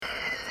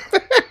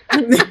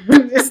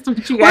Just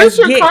what you guys Where's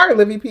your get. car,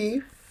 Livy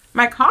P?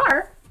 My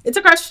car? It's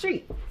across the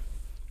street.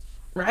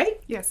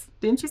 Right? Yes.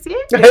 Didn't you see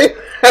it?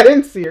 I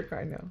didn't see your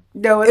car, no.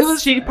 No, It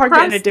was she parked it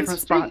in a across the different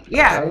street. spot.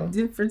 Yeah, Oh. a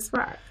different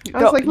spot.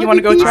 I was like, you want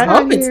to go Livy P's check? I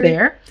not hope it's here.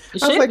 there. It I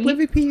was should like, be.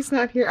 Livy P's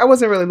not here. I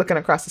wasn't really looking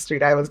across the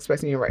street. I was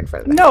expecting you right in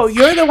front of the No, house.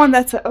 you're the one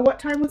that's. What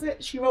time was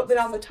it? She wrote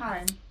down the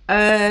time.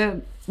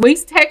 We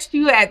text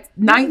you at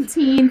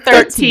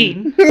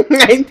 19:13.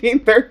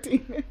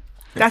 1913.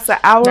 That's an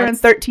hour and That's-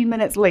 13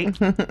 minutes late.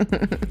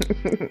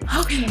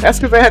 Okay. That's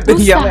because I had to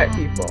Who's yell that? at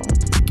people.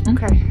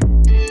 Okay.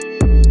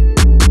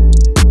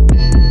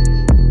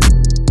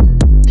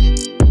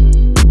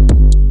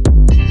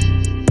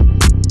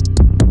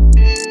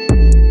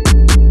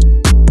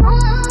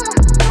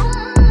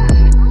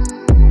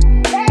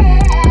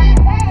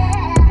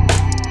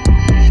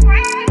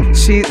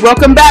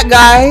 Welcome back,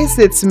 guys.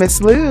 It's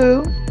Miss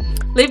Lou.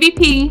 Livy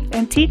P.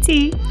 And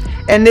TT.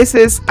 And this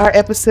is our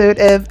episode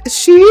of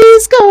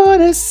She's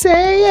Gonna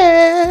Say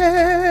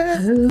It.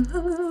 I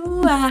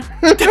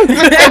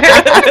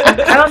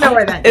don't know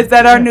where that Is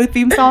that our new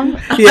theme song?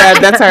 Yeah,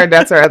 that's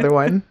our other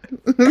one.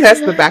 That's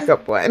the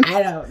backup one.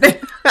 I don't.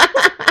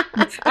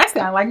 I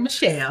sound like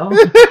Michelle.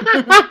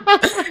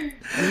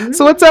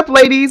 So what's up,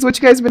 ladies? What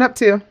you guys been up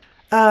to?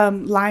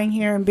 Lying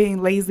here and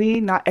being lazy,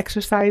 not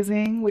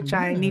exercising, which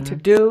I need to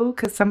do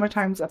because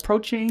summertime's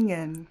approaching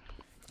and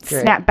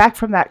Great. snap back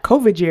from that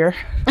COVID year.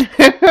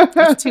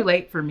 It's too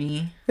late for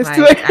me. It's Like,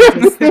 too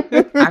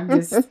late. I'm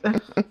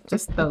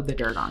just throw the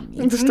dirt on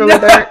me. Just throw the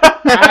dirt.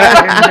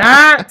 I am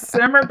not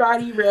summer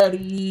body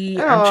ready.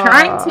 Aw. I'm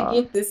trying to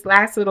get this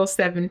last little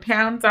 7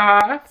 pounds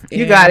off.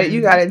 You got it.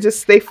 You got it. Just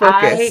stay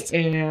focused. I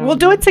am. We'll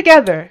do it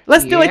together.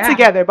 Let's do it Yeah.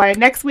 together. By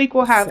next week,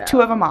 we'll have So.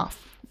 2 of them off.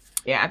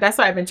 Yeah, that's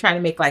why I've been trying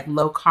to make like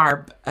low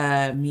carb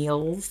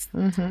meals,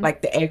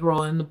 like the egg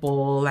roll in the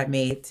bowl I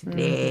made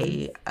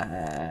today.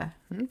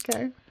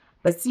 Okay.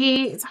 But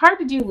see, it's hard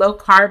to do low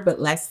carb but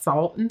less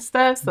salt and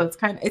stuff. So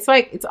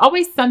it's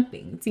always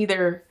something. It's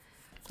either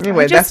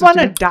Anyway, I just that's what want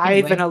to you-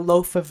 dive anyway. in a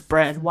loaf of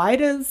bread. Why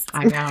does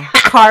I know.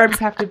 carbs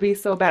have to be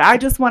so bad? I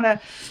just want to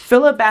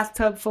fill a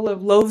bathtub full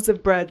of loaves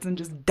of breads and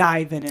just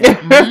dive in it.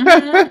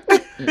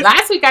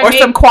 Last week I Or made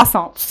some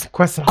croissants.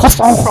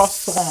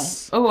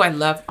 croissant. Oh, I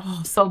love.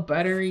 Oh, so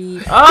buttery.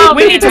 Oh,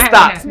 We man, need to I-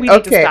 stop. We need to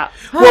Okay. stop.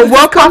 Well,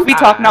 welcome. Coffee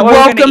talk. Not what we're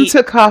gonna Welcome eat.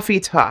 to Coffee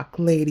Talk,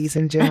 ladies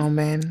and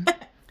gentlemen.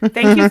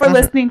 Thank you for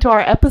listening to our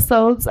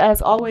episodes.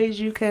 As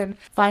always, you can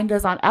find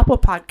us on Apple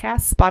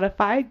Podcasts,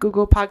 Spotify,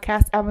 Google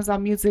Podcasts,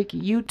 Amazon Music,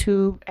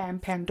 YouTube, and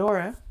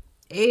Pandora.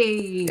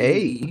 Hey.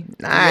 Hey,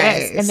 nice.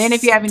 Yes. And then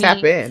if you have any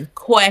Tap in.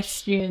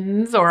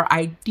 questions or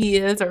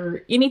ideas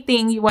or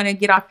anything you want to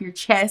get off your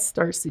chest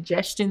or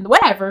suggestions,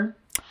 whatever,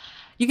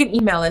 you can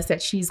email us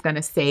at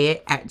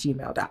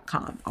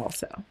she'sgonnasayit@gmail.com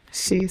also.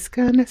 She's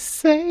gonna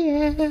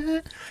say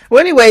it. Well,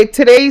 anyway,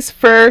 today's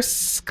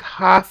first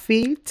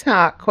Coffee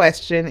Talk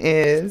question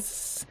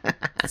is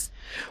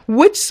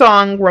which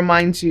song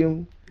reminds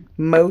you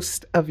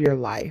most of your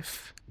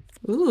life?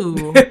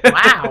 Ooh,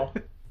 wow.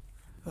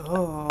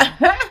 Oh,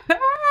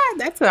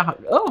 That's that's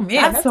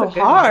a so good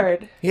one.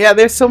 hard. Yeah,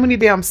 there's so many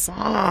damn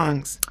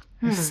songs.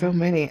 There's so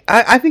many.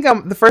 I think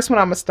the first one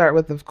I'm gonna start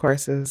with, of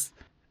course, is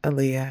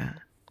Aaliyah.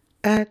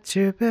 At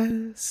your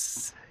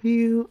best,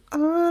 you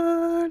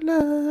are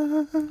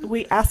love.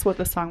 We asked what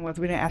the song was.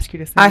 We didn't ask you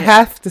to sing I it.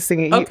 have to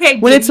sing it. Okay,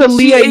 when it's Diddy,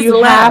 she Aaliyah, is you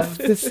love. have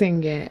to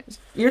sing it.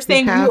 You're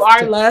saying have you are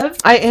to. love?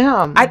 I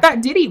am. I thought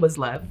Diddy was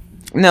love.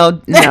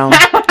 No. No,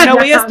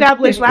 we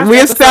established last We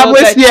episode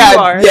established, that you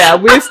are. yeah,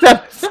 we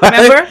established.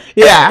 Remember?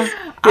 Yeah.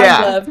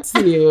 I love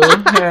too.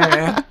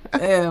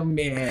 Oh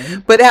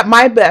man. But at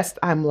my best,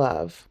 I'm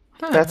love.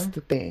 That's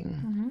the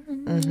thing.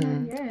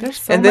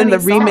 There's so And then the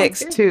many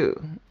songs. remix too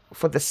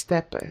for the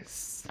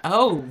Steppers.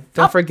 Oh.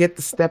 Don't forget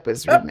the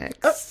Steppers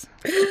remix.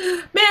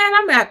 Man,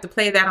 I'm gonna have to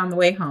play that on the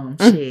way home.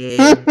 Shit.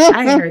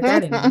 I ain't heard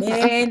that in a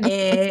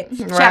minute.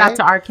 Shout out Right.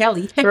 to R.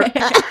 Kelly.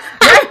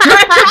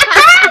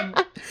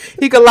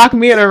 He could lock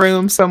me in a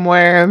room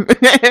somewhere and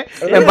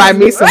buy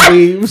me some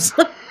leaves.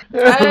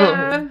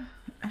 Maybe.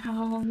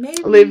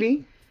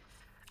 Livy.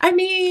 I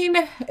mean,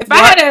 if I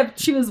had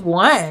to choose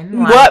one,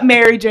 like, What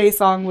Mary J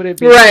song would it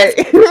be? Right.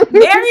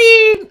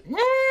 Mary,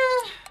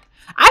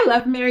 I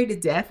love Mary to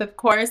death, of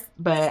course,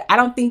 but I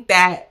don't think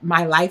that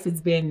my life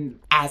has been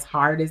as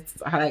hard as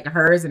like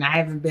hers, and I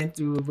haven't been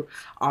through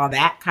all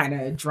that kind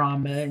of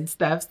drama and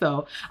stuff.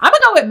 So I'm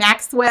gonna go with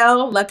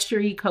Maxwell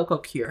Luxury Cocoa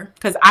Cure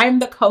because I'm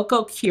the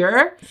Cocoa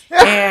Cure,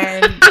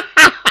 and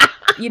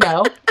you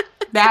know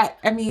that.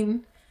 I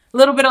mean, a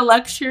little bit of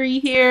luxury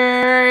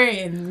here,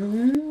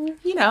 and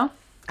you know.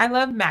 I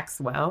love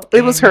Maxwell.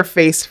 It was her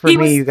face for he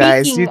me, was you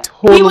guys. You speaking-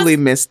 totally he was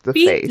missed the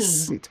speaking.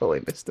 face. You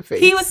totally missed the face.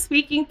 He was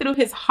speaking through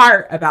his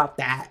heart about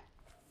that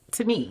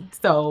to me.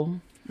 So,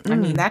 I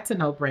mean, that's a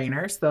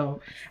no-brainer. So,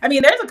 I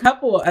mean, there's a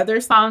couple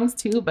other songs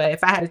too, but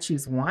if I had to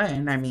choose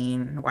one, I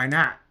mean, why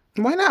not?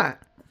 Why not?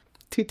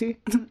 TT.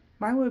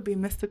 Mine would be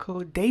Mystical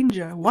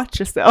Danger. Watch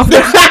yourself.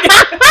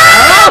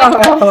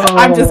 Oh.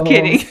 I'm just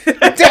kidding.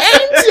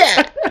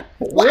 Danger!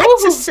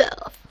 Watch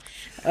yourself.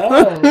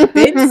 Oh, it's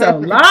been so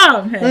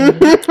long, honey.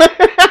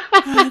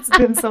 It's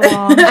been so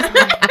long.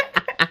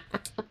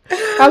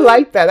 I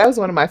like that. That was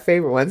one of my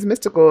favorite ones.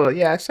 Mystical.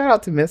 Yeah, shout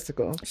out to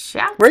Mystical.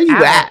 Shout Where you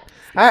out.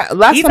 at?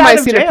 Last He's time out I of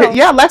seen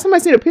jail. last time I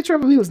seen a picture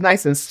of him, he was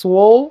nice and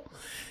swole.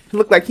 He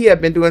looked like he had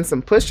been doing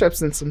some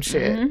push-ups and some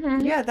shit.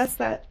 Mm-hmm. Yeah, that's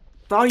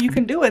all you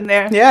can do in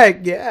there. Yeah,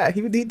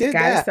 he did Got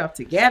that. himself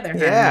together,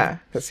 honey. Yeah,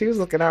 because he was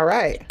looking all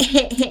right.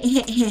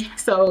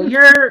 So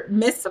you're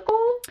mystical?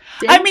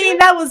 I mean,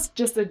 that was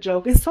just a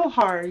joke. It's so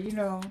hard, you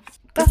know.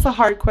 That's a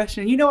hard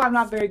question. You know, I'm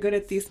not very good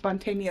at these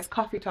spontaneous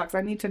coffee talks.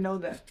 I need to know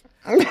that.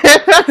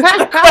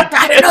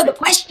 Gotta know the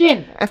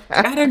question.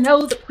 Gotta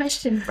know the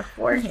question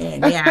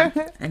beforehand. Yeah,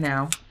 I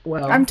know.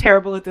 Well, I'm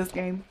terrible at this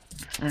game.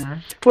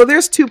 Well,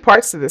 there's two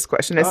parts to this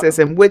question. It says,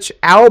 "In which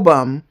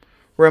album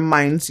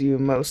reminds you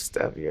most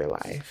of your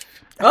life?"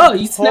 oh,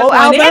 you snuck Whole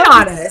one in album?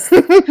 on us.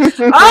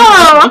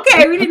 Oh,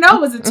 okay. We didn't know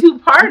it was a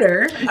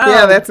two-parter. Oh,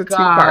 Yeah, that's a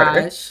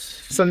two-parter. gosh.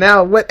 So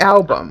now, what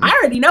album? I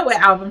already know what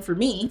album for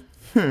me.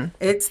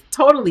 It's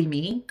totally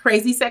me.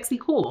 Crazy, Sexy,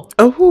 Cool.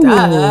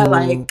 Oh,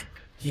 Like,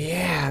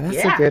 yeah, that's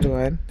Yeah. a good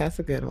one. That's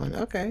a good one.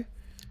 Okay.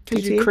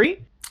 Did you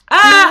creep?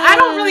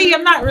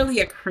 I'm not really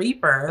a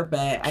creeper,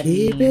 but I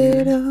Keep mean,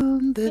 it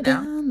on the you know.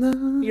 down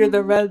low. You're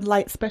the red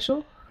light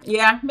special?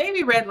 yeah,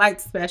 maybe Red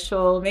Light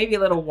Special, maybe a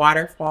little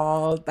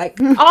Waterfall, like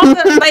all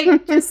the,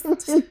 like, just,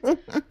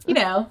 you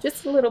know,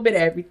 just a little bit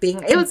of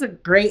everything. It was a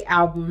great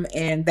album,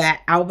 and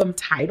that album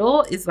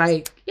title is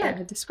like, yeah,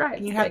 it describes.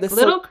 You have like, the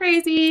little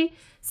crazy,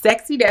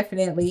 sexy,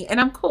 definitely,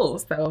 and I'm cool,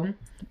 so,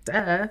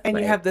 duh. And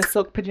like- you have the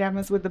silk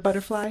pajamas with the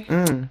butterfly?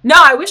 No,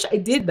 I wish I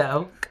did,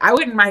 though. I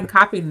wouldn't mind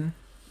copying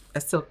a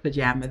silk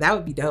pajama. That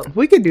would be dope.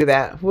 We could do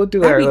that. We'll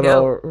do That'd our be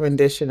little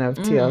rendition of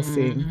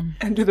TLC.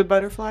 And do the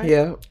butterfly?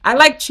 Yeah. I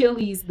like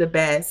Chili's the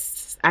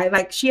best.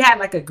 She had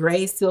like a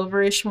gray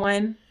silverish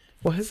one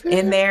Was it?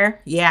 in there.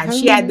 Yeah, and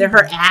she had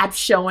her abs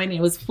showing. It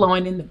was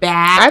flowing in the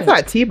back. I and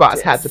thought T-Boss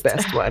had the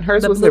best one.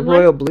 Hers The was the blue one?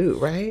 royal blue,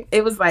 right?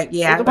 it was like,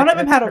 yeah. One like of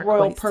them had a turquoise.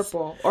 royal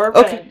purple or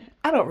Okay. red.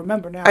 I don't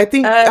remember now. I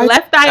think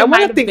Left Eye I might want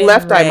to have think been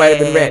Left Eye might have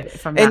been red, red,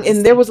 if I'm not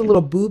and there was a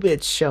mistaken. little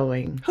boobage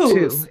showing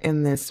Whose? too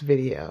in this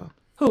video.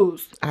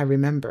 Whose? I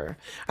remember.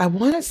 I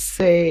want to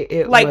say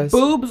it Like was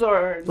boobs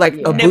or like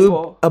a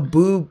nipple?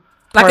 boob,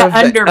 Like part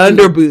an of the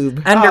under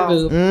boob. Under Oh.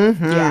 boob.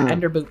 Mm-hmm. Yeah,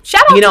 under boob.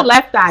 Shout out You know- to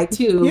Left Eye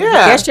too.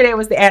 Yeah. Yesterday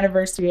was the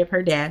anniversary of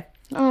her death.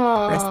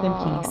 Oh, Rest in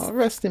peace.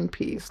 Rest in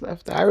peace,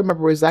 Left Eye. I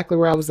remember exactly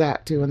where I was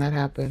at too when that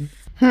happened.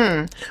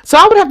 So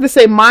I would have to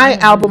say my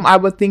album I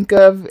would think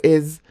of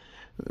is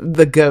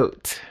The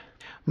Goat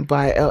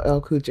by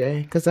LL Cool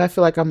J, because I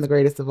feel like I'm the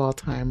greatest of all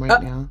time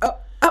right now.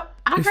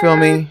 I You feel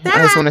me? heard I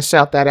just that. want to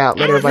shout that out,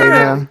 let everybody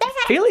know.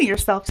 Feeling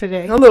yourself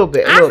today. A little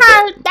bit, a little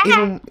heard bit. that.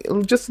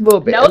 Even just a little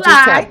bit. No just a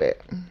lie. tad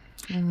bit.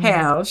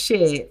 Hell,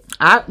 shit.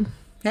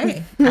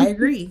 Hey, I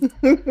agree.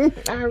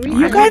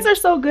 You guys are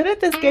so good at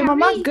this game. I'm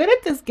not good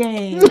at this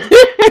game.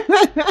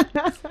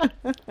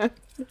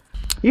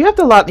 You have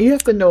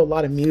to know a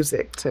lot of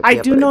music to. Be I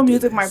able do to know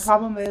music. My this.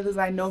 problem is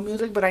I know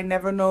music, but I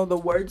never know the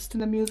words to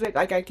the music.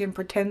 Like I can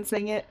pretend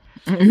sing it,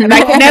 and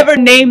I can never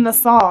name the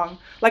song.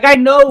 Like I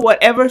know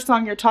whatever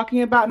song you're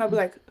talking about, and I'll be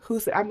like,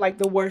 "Who's?" I'm like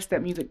the worst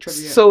at music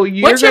trivia. So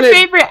you're What's gonna, your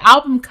favorite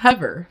album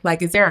cover?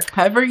 Like, is there a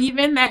cover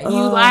even that you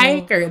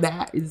like, or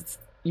that is,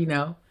 you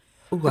know?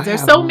 Ooh, I There's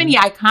have so one. many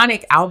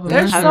iconic album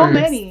There's covers. so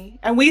many,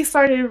 and we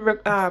started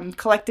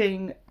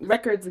collecting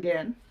records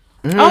again.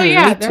 Oh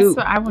yeah, me that's too.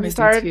 what I want We to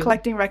started do too.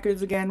 collecting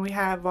records again. We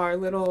have our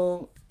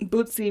little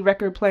Bootsy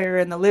record player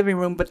in the living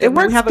room, but It then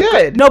works we have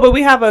good. but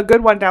we have a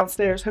good one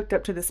downstairs hooked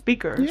up to the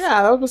speakers. Yeah,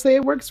 I was gonna say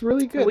it works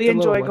really good. We the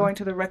little enjoy one. going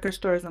to the record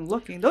stores and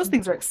looking. Those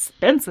things are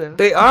expensive.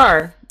 They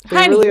are. They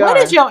Honey, really what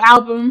are. is your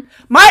album?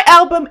 My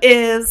album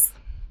is,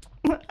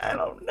 I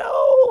don't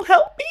know.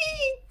 Help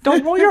me!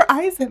 Don't roll your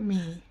eyes at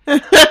me. No,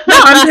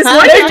 I'm just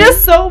wondering. There's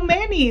just so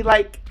many.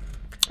 Like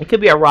It could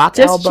be a rock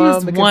Just album.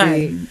 choose it could one.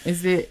 be-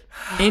 Is it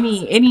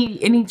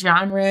any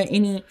genre?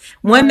 Any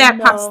one that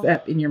No. pops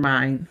up in your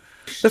mind?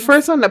 The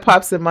first one that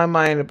pops in my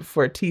mind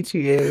before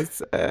T.T.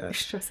 is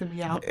stressing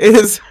me out.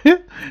 is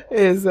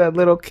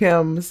Little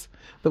Kim's.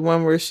 The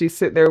one where she's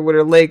sitting there with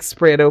her legs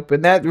spread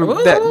open. That's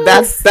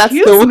that's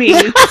Excuse the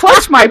me.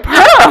 Clutch my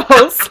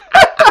pearls.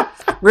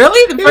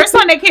 Really, the first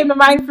one that came to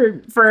mind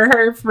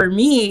for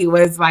me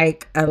was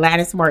like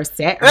Alanis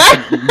Morissette. Or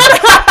something.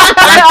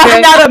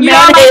 I'm not a you know,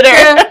 man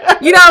hater. like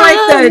the, you know,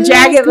 like the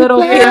jagged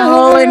little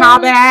pill and all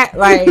that,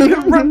 like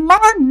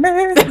Remind me.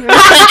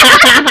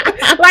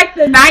 like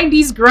the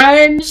 '90s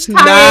grunge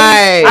type.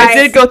 Nice. I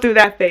did go through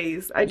that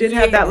phase. I did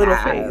have that little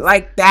Yeah, phase.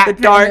 like that. The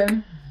kind dark of-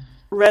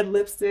 red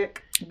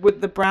lipstick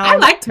with the brown I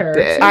liked her.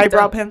 Yeah. She was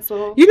eyebrow dope.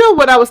 pencil. You know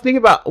what I was thinking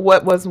about?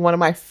 What was one of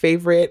my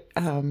favorite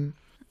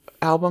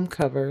album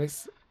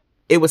covers?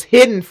 It was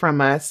hidden from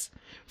us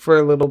for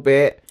a little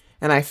bit,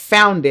 and I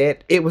found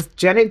it. It was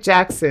Janet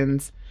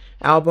Jackson's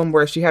album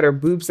where she had her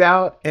boobs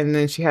out, and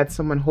then she had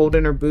someone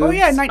holding her boobs. Oh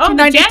yeah, the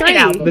 1993.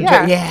 Janet album. The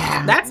yeah.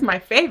 yeah. That's my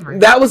favorite.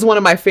 That was one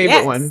of my favorite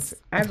Yes. ones.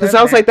 I Because love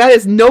I was that. like, that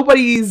is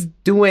nobody's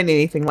doing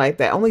anything like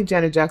that. Only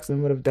Janet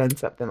Jackson would have done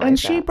something like And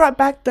that. she brought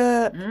back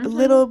the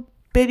little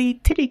bitty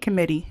titty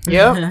committee.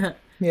 Yep.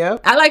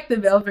 Yep. I like the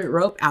Velvet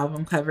Rope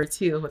album cover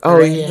too. With the Oh,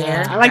 red yeah.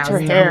 hair. I liked That her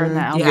was hair dope. in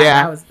that album. Yeah,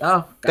 Yeah. that was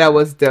God. That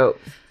was dope.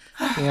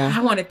 Yeah.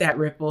 I wanted that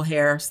ripple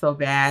hair so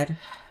bad.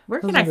 Where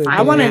can Those I are the find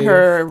I wanted days.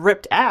 her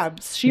ripped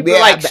abs. She Yeah,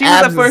 like the she was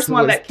abs the first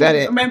one was that that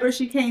came, it. remember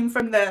she came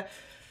from the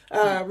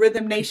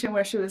Rhythm Nation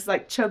where she was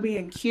like chubby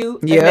and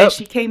cute. Yep. And then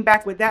she came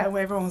back with that and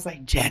everyone was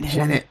like, Janet.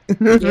 Janet.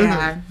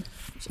 Yeah,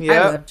 I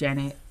Yep. love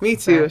Janet. Me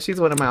too. She's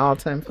one of my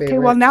all-time favorites. Okay,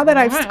 well now that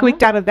I've Wow.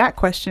 squeaked out of that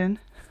question,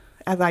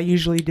 as I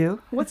usually do,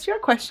 what's your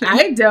question?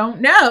 I don't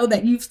know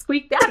that you've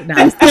squeaked out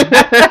enough.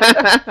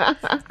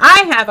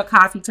 I have a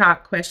coffee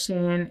talk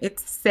question. It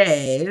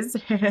says,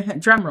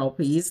 drum roll,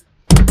 please.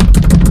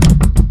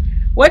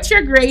 What's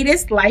your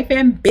greatest life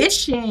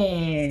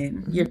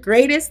ambition? Your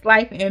greatest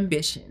life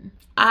ambition.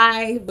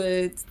 I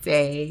would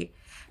say,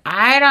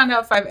 I don't know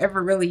if I've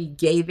ever really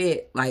gave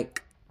it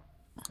like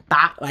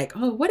thought, like,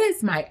 oh, what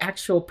is my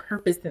actual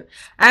purpose?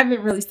 I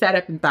haven't really sat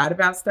up and thought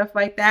about stuff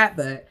like that,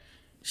 but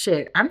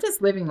shit, I'm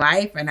just living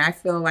life, and I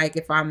feel like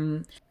if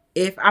I'm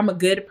a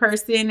good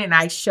person and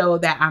I show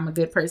that I'm a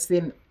good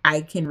person,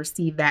 I can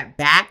receive that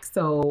back.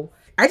 So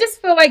I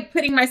just feel like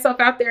putting myself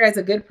out there as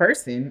a good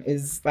person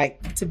is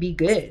like to be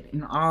good,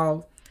 and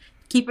I'll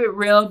keep it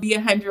real, be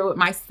 100 with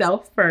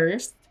myself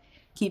first,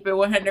 keep it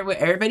 100 with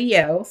everybody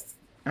else.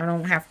 I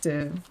don't have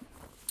to.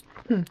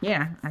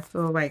 Yeah, I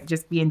feel like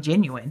just being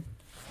genuine.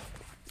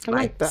 I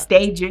like that.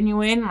 Stay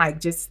genuine, like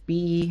just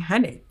be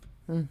 100.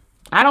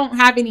 I don't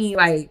have any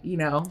like,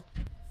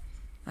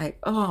 like,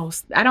 oh,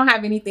 I don't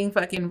have anything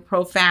fucking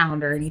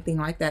profound or anything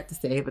like that to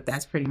say, but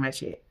that's pretty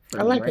much it. for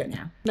I me like right it.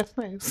 now. That's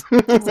nice. So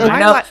I I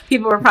know like-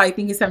 people were probably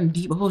thinking something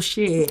deep. Oh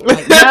shit!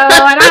 Like, no,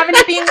 I don't have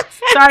anything.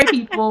 Sorry,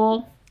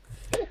 people.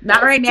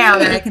 Not right now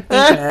that I can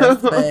think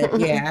of, but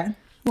yeah.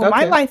 Well,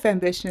 my Okay. life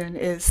ambition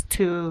is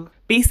to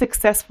be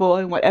successful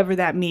in whatever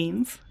that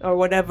means or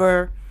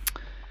whatever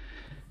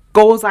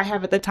goals I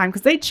have at the time,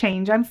 because they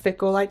change. I'm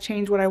fickle. I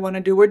change what I want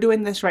to do. We're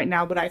doing this right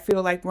now, but I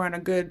feel like we're on a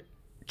good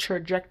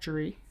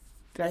trajectory.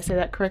 Did I say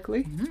that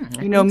correctly?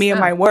 I You know think me and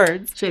so. my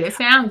words. Shit, it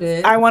sound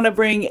good. I want to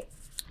bring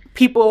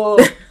people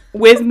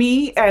with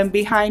me and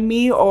behind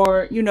me,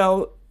 or,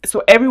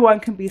 so everyone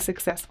can be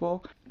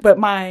successful. But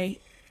my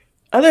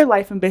other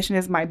life ambition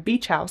is my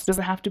beach house.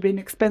 Doesn't have to be an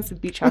expensive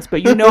beach house,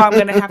 but I'm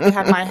going to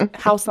have my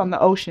house on the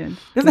ocean.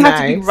 Doesn't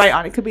have to be Nice. right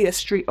on. It could be a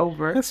street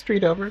over. That's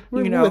street over.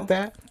 We're You know. with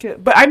that.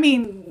 But I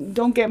mean,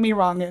 don't get me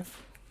wrong.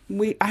 If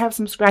I have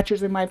some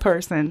scratches in my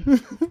purse,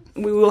 and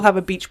we will have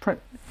a beachfront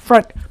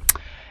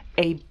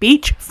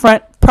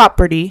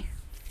property.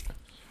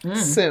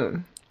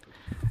 Soon.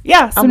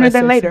 Yeah, sooner gonna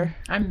than say later.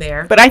 I'm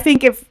there. But I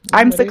think if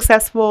I'm ready.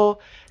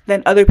 successful,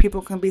 then other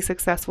people can be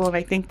successful. And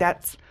I think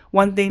that's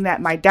one thing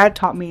that my dad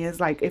taught me is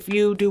like, if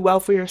you do well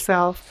for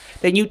yourself,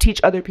 then you teach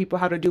other people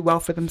how to do well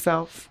for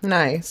themselves.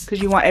 Nice.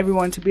 Because you want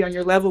everyone to be on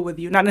your level with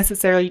you. Not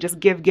necessarily just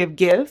give,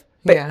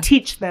 but Yeah.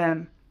 teach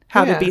them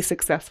how Yeah. to be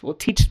successful.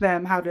 Teach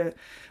them how to.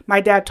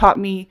 My dad taught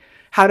me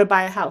how to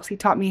buy a house. He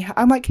taught me,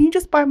 I'm like, can you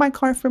just buy my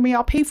car for me?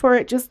 I'll pay for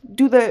it. Just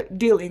do the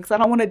dealing because I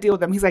don't want to deal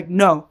with them. He's like,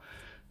 no,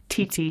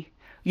 TT,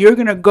 you're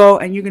going to go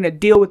and you're going to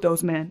deal with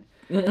those men.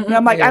 And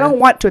I'm like, Yeah. I don't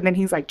want to. And then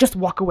he's like, just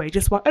walk away.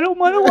 Just walk. I don't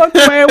want to walk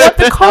away. I want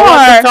the car.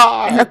 I want the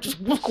car. And I'm just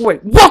walk away.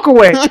 Walk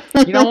away.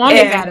 You don't want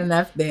me And bad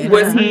enough then.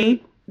 Was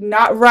he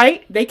not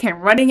right? They came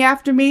running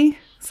after me.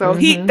 So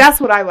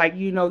that's what I like.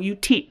 You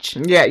teach.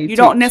 Yeah, You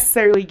don't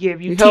necessarily give.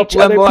 You help teach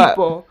other level up.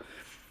 people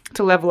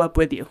to level up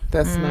with you.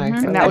 That's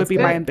nice. And that would be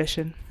my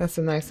ambition. That's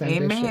a nice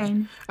ambition.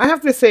 Amen. I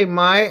have to say,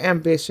 my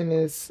ambition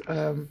is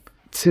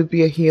to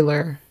be a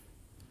healer.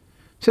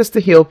 Just to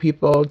heal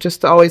people.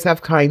 Just to always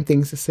have kind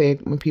things to say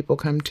when people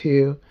come to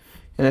you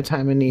in a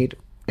time of need.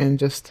 And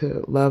just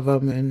to love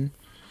them and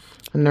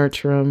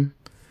nurture them.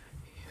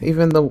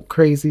 Even the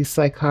crazy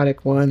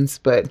psychotic ones.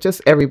 But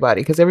just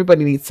everybody. Because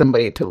everybody needs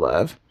somebody to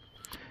love.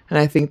 And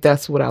I think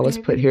that's what I was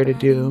put here to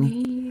do.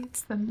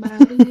 Needs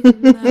somebody to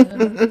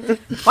love.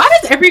 Why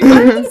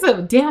is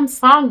a damn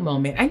song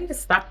moment? I need to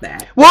stop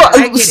that. Well,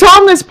 I get it.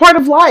 song is part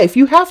of life.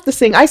 You have to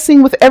sing. I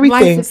sing with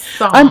everything. Life is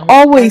song. I'm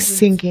always I just-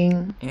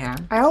 singing. Yeah.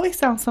 I always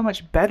sound so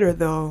much better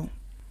though,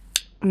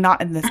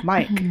 not in this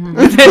mic. Than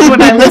when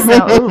I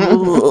listen.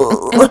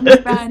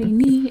 Everybody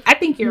need. I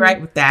think you're right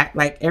with that.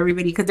 Like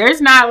everybody, because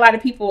there's not a lot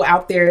of people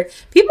out there.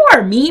 People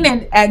are mean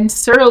and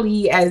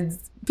surly as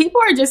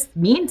people are just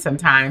mean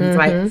sometimes.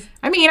 Like,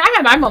 I mean, I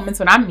have my moments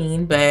when I'm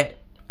mean, but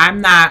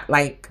I'm not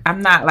like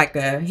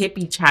a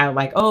hippie child.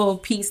 Like, oh,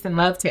 peace and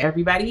love to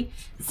everybody.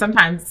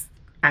 Sometimes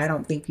I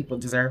don't think people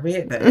deserve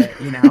it, but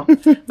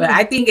but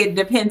I think it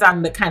depends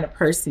on the kind of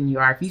person you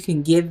are. If you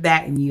can give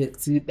that and you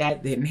exude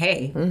that, then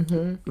hey,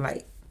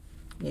 like,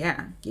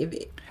 yeah, give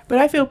it. But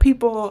I feel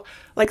people,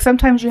 like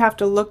sometimes you have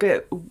to look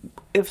at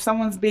if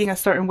someone's being a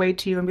certain way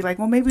to you and be like,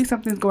 well, maybe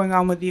something's going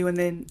on with you, and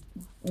then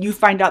you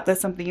find out that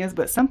something is.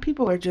 But some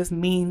people are just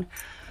mean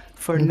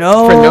for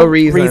no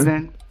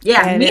reason.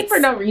 Yeah, And mean it's- for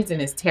no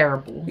reason is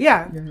terrible.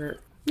 Yeah, You're-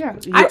 yeah. I You're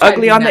try to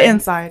ugly be on the nice.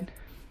 inside.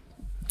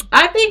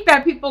 I think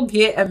that people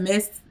get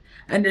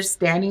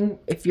understanding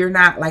if you're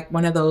not like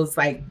one of those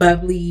like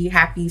bubbly,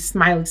 happy,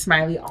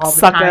 smiley all the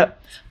Suck time.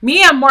 up.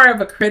 Me, I'm more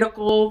of a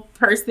critical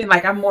person.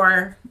 Like I'm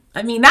more,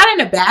 I mean, not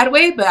in a bad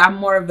way, but I'm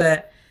more of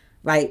a,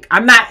 like,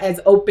 I'm not as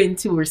open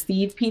to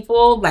receive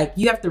people. Like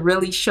you have to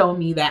really show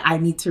me that I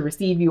need to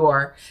receive you,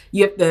 or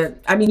you have to,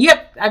 I mean,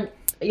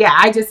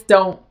 I just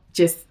don't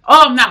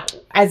I'm not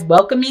as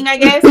welcoming, I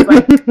guess.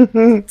 Like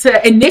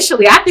to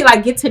initially, I feel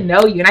like get to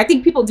know you. And I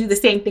think people do the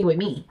same thing with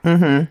me.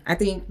 Mm-hmm. I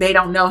think they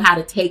don't know how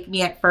to take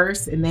me at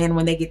first. And then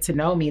when they get to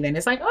know me, then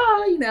it's like,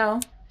 oh, you know,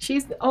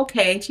 she's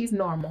okay. She's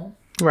normal.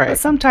 Right. But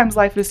sometimes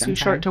life is too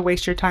short to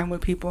waste your time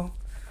with people.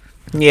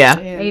 Yeah.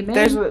 And Amen.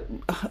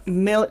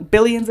 there's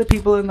billions of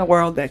people in the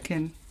world that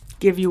can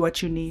give you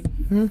what you need.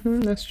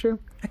 Mm-hmm. That's true.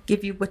 I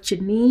give you what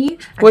you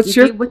need. What's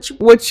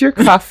your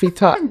coffee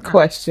talk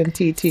question,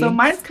 TT? So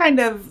mine's kind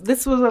of,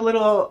 this was a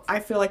little, I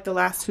feel like the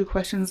last two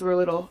questions were a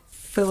little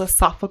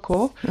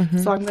philosophical. Mm-hmm.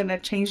 So I'm going to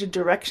change the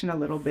direction a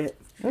little bit.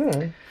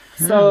 Mm.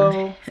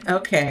 So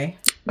Okay.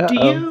 do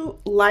you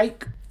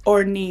like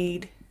or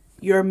need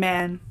your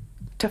man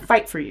to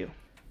fight for you?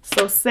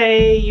 So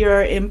say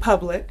you're in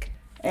public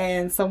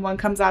and someone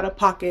comes out of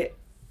pocket.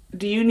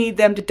 Do you need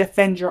them to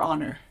defend your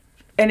honor?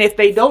 And if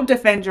they don't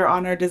defend your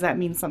honor, does that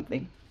mean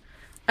something?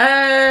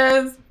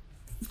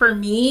 For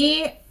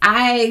me,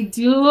 I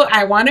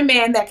want a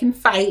man that can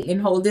fight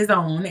and hold his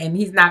own, and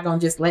he's not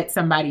going to just let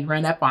somebody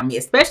run up on me,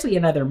 especially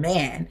another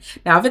man.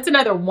 Now, if it's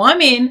another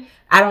woman,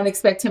 I don't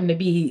expect him to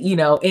be, you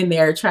know, in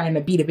there trying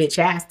to beat a bitch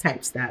ass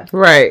type stuff.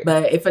 Right.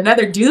 But if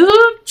another dude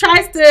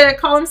tries to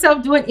call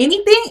himself doing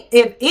anything,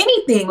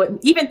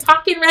 even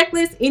talking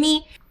reckless,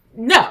 you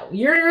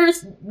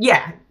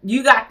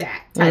got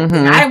that type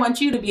thing. I want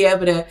you to be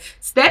able to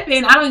step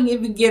in. I don't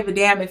even give a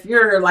damn if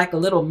you're like a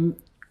little,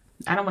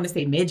 I don't want to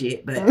say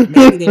midget, but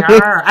maybe they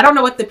are. I don't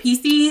know what the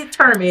PC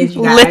term is.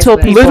 You guys,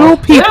 Little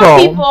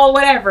people,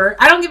 whatever.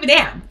 I don't give a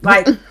damn.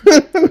 Like,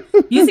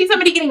 you see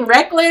somebody getting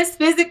reckless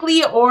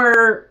physically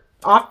or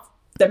off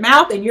the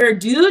mouth and you're a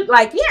dude,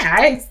 like, yeah,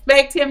 I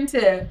expect him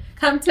to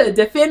come to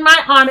defend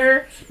my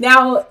honor.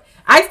 Now,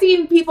 I've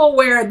seen people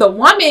where the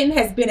woman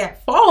has been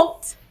at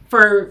fault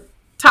for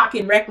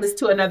talking reckless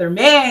to another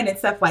man and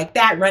stuff like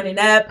that, running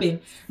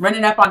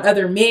up on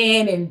other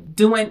men and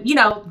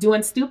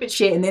doing stupid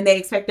shit, and then they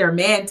expect their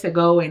man to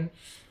go and,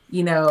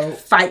 you know,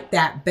 fight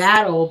that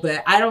battle.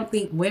 But I don't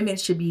think women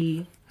should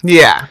be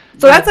so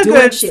that's a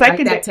good secondary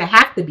secondary like to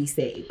have to be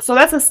saved. So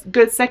that's a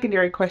good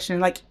secondary question.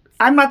 Like,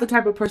 I'm not the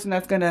type of person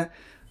that's gonna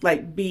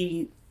like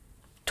be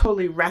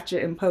totally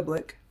ratchet in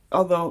public,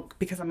 although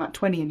because I'm not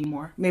 20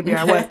 anymore, maybe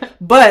I was.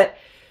 But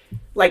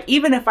like,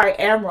 even if I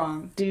am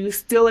wrong, do you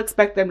still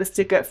expect them to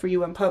stick up for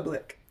you in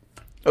public?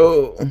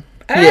 Oh,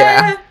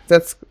 yeah.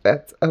 That's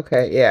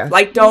okay. Yeah.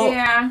 Like,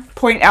 don't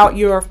point out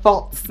your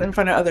faults in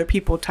front of other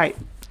people type.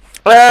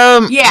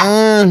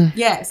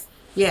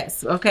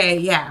 Yes. Okay.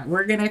 Yeah.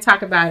 We're going to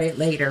talk about it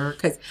later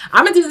because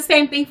I'm going to do the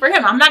same thing for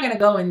him. I'm not going to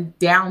go and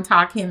down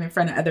talk him in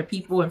front of other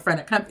people, in front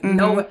of company.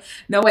 Mm-hmm.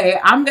 No way.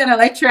 I'm going to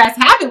let your ass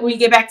have it when you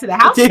get back to the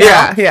house.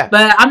 Yeah.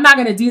 But I'm not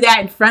going to do that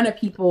in front of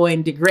people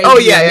and degrade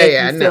you and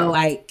make you feel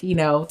like, you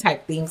know,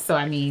 type things. So,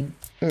 I mean,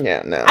 no.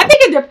 I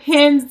think it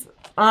depends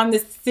on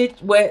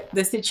what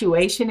the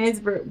situation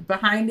is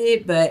behind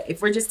it. But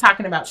if we're just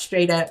talking about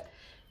straight up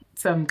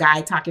some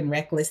guy talking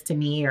reckless to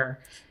me or,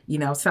 you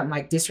know, something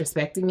like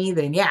disrespecting me,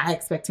 then yeah, I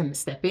expect him to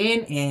step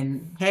in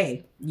and,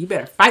 hey, you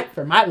better fight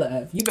for my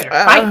love. You better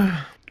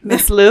fight.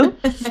 Miss Lou,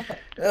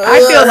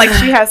 I feel like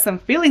she has some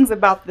feelings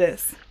about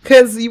this.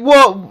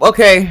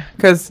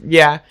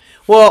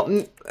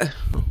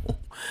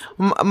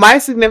 My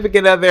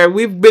significant other,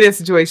 we've been in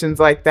situations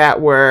like that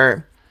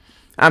where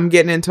I'm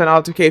getting into an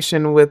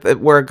altercation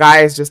where a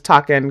guy is just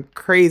talking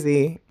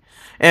crazy.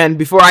 And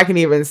before I can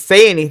even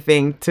say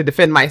anything to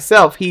defend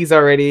myself, he's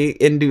already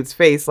in dude's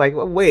face. Like,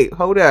 well, wait,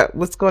 hold up.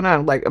 What's going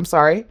on? Like, I'm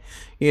sorry.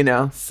 You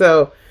know,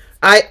 so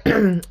but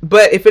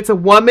if it's a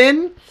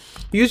woman,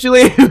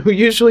 usually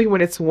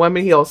when it's a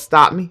woman, he'll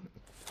stop me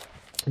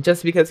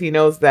just because he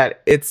knows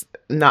that it's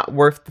not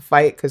worth the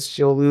fight because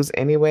she'll lose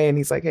anyway. And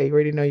he's like, hey, you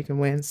already know you can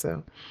win.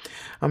 So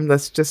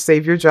let's just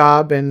save your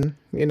job and,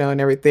 you know,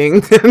 and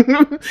everything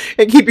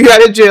and keep you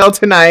out of jail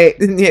tonight.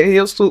 And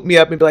he'll swoop me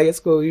up and be like, it's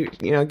cool. You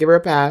know, give her a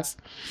pass.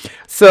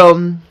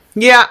 So,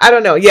 yeah, I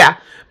don't know. Yeah.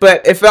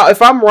 But if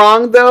I'm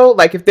wrong, though,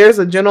 like if there's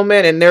a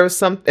gentleman and there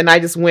was and I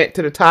just went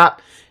to the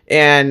top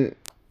and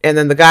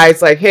then the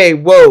guy's like, hey,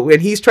 whoa.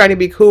 And he's trying to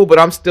be cool, but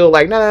I'm still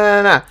like,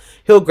 no.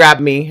 He'll grab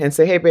me and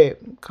say, hey, babe,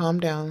 calm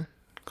down.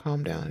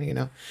 You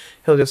know,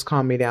 he'll just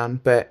calm me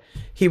down. But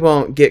he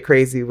won't get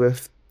crazy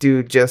with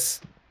dude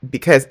just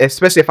because,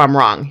 especially if I'm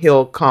wrong,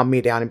 he'll calm me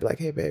down and be like,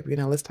 hey, babe, you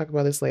know, let's talk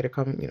about this later.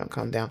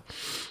 Calm down.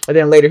 And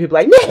then later he'll be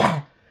like,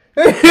 nigga,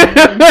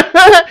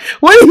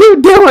 what are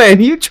you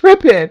doing? You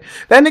tripping.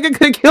 That nigga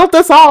could have killed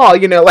us all,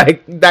 you know,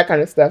 like that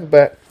kind of stuff.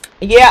 But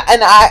yeah,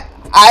 and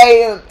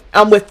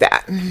I'm with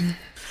that.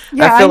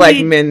 Yeah, I feel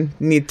like men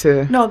need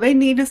to. No, they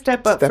need to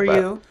step up for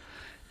you.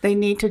 They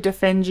need to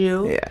defend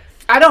you. Yeah.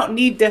 I don't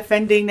need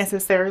defending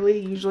necessarily.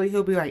 Usually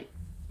he'll be like,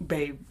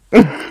 babe,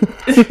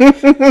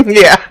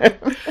 Yeah.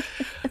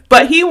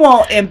 But he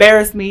won't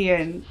embarrass me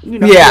and, be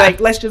like,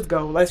 let's just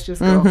go.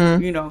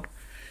 Mm-hmm.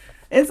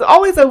 It's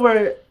always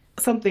over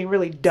something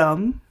really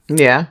dumb.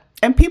 Yeah.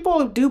 And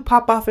people do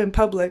pop off in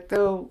public.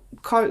 They'll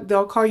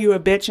call you a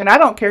bitch, and I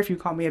don't care if you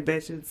call me a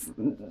bitch.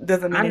 It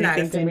doesn't mean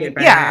anything to me.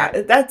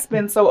 Yeah, that's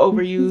been so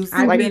overused.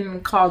 I've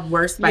been called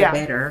worse by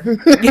better.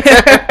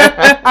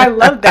 I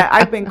love that.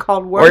 I've been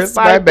called worse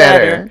by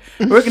better.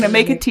 We're gonna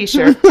make a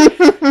T-shirt.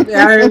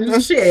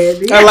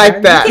 Shit, I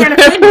like that. You can't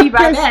offend me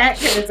by that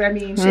because I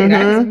mean, shit.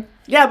 Mm-hmm.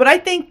 Yeah, but I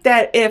think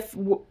that if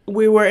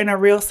we were in a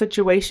real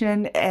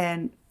situation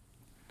and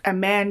a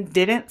man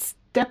didn't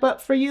step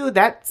up for you,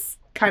 that's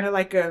kind of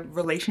like a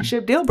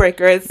relationship deal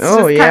breaker. It's just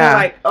kind of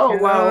like,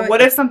 well,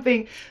 what if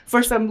something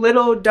for some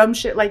little dumb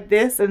shit like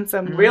this and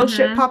some real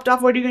shit popped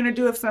off? What are you gonna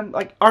do if some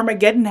like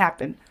Armageddon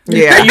happened?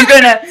 Yeah. Are you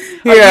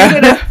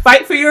gonna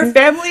fight for your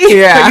family?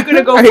 Yeah. Are you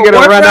gonna go Are you for gonna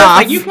war run for us? off?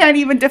 Like, you can't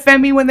even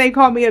defend me when they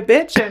call me a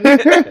bitch.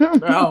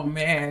 And oh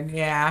man,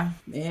 yeah.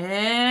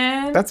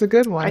 And that's a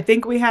good one. I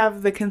think we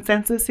have the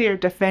consensus here: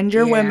 defend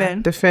your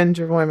women, defend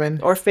your women,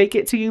 or fake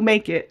it till you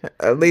make it.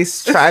 At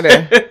least try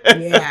to.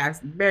 Yeah,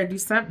 better do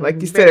something.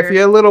 Like you said, if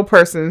you're a little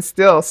person,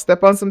 still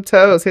step on some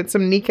toes, hit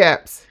some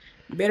kneecaps.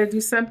 Better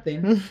do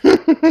something.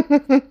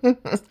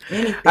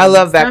 I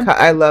love that.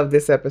 I love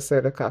this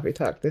episode of Coffee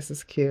Talk. This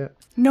is cute.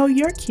 No,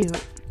 you're cute.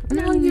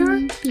 No,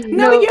 you're cute.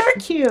 No, you're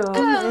cute.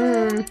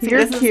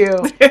 You're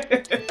cute.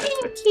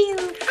 Thank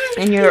you.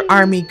 And you're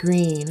army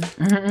green.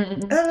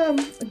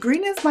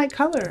 Green is my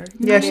color.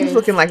 Yeah, she's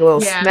looking like a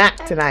little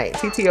snack tonight.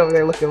 TT over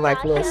there looking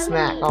like a little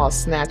snack, all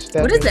snatched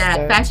up. What is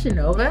that? Fashion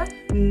Nova?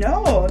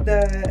 No,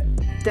 the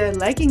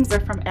leggings are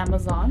from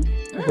Amazon.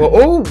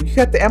 Well, you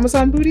got the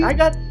Amazon booty? I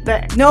got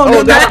that.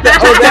 No,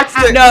 that's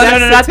the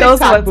not those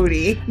TikTok ones.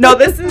 booty. No,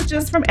 this is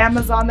just from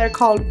Amazon. They're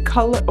called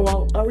color.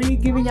 Well, are we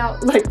giving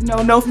out like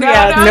no free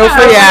ads? No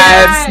free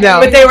ads. No.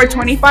 But they were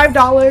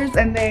 $25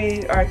 and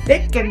they are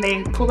thick and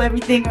they pull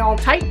everything all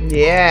tight.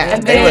 Yeah,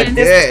 And they then look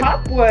this good.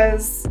 top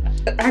was,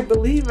 I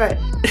believe, an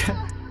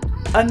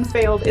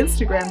unfailed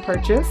Instagram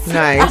purchase.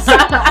 Nice.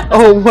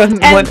 And One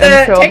the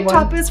unfilled tank one.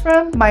 top is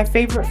from my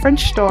favorite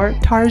French store,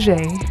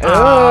 Target.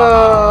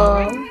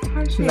 Oh,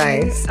 Target.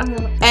 nice.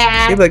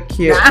 Ad. You look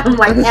cute. I'm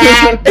like,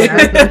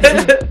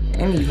 ad.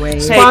 Anyway.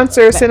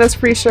 Sponsor, send us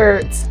free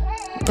shirts.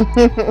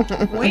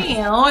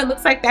 Well, it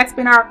looks like that's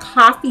been our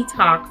coffee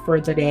talk for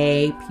the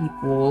day,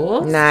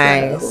 people.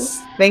 Nice.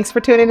 So, Thanks for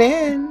tuning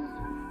in.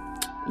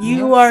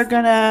 You are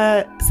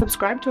gonna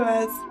subscribe to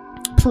us,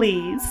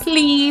 please.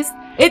 please.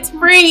 It's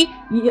free.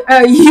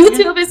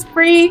 YouTube is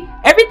free.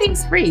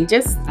 Everything's free.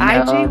 Just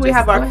IG, we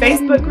have our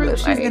Facebook group.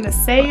 She's gonna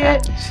say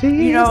it.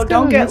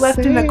 Don't get left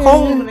in the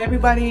cold and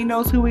everybody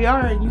knows who we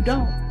are and you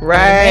don't. Right.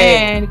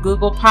 And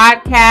Google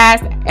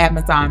Podcast,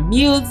 Amazon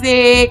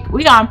Music.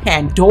 We on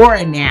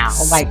Pandora now.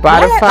 Like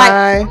Spotify. what?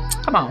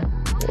 Like, come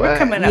on. We're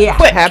coming up Yeah.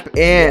 quick. Tap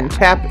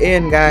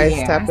in, guys.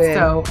 Yeah. Tap in.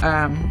 So,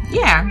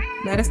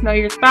 let us know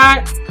your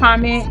thoughts,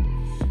 comment,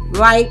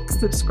 like,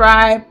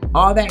 subscribe,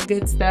 all that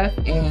good stuff,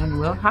 and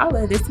we'll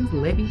holla. This is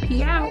Libby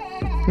P out.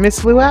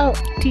 Miss Lou out.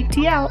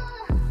 TT out.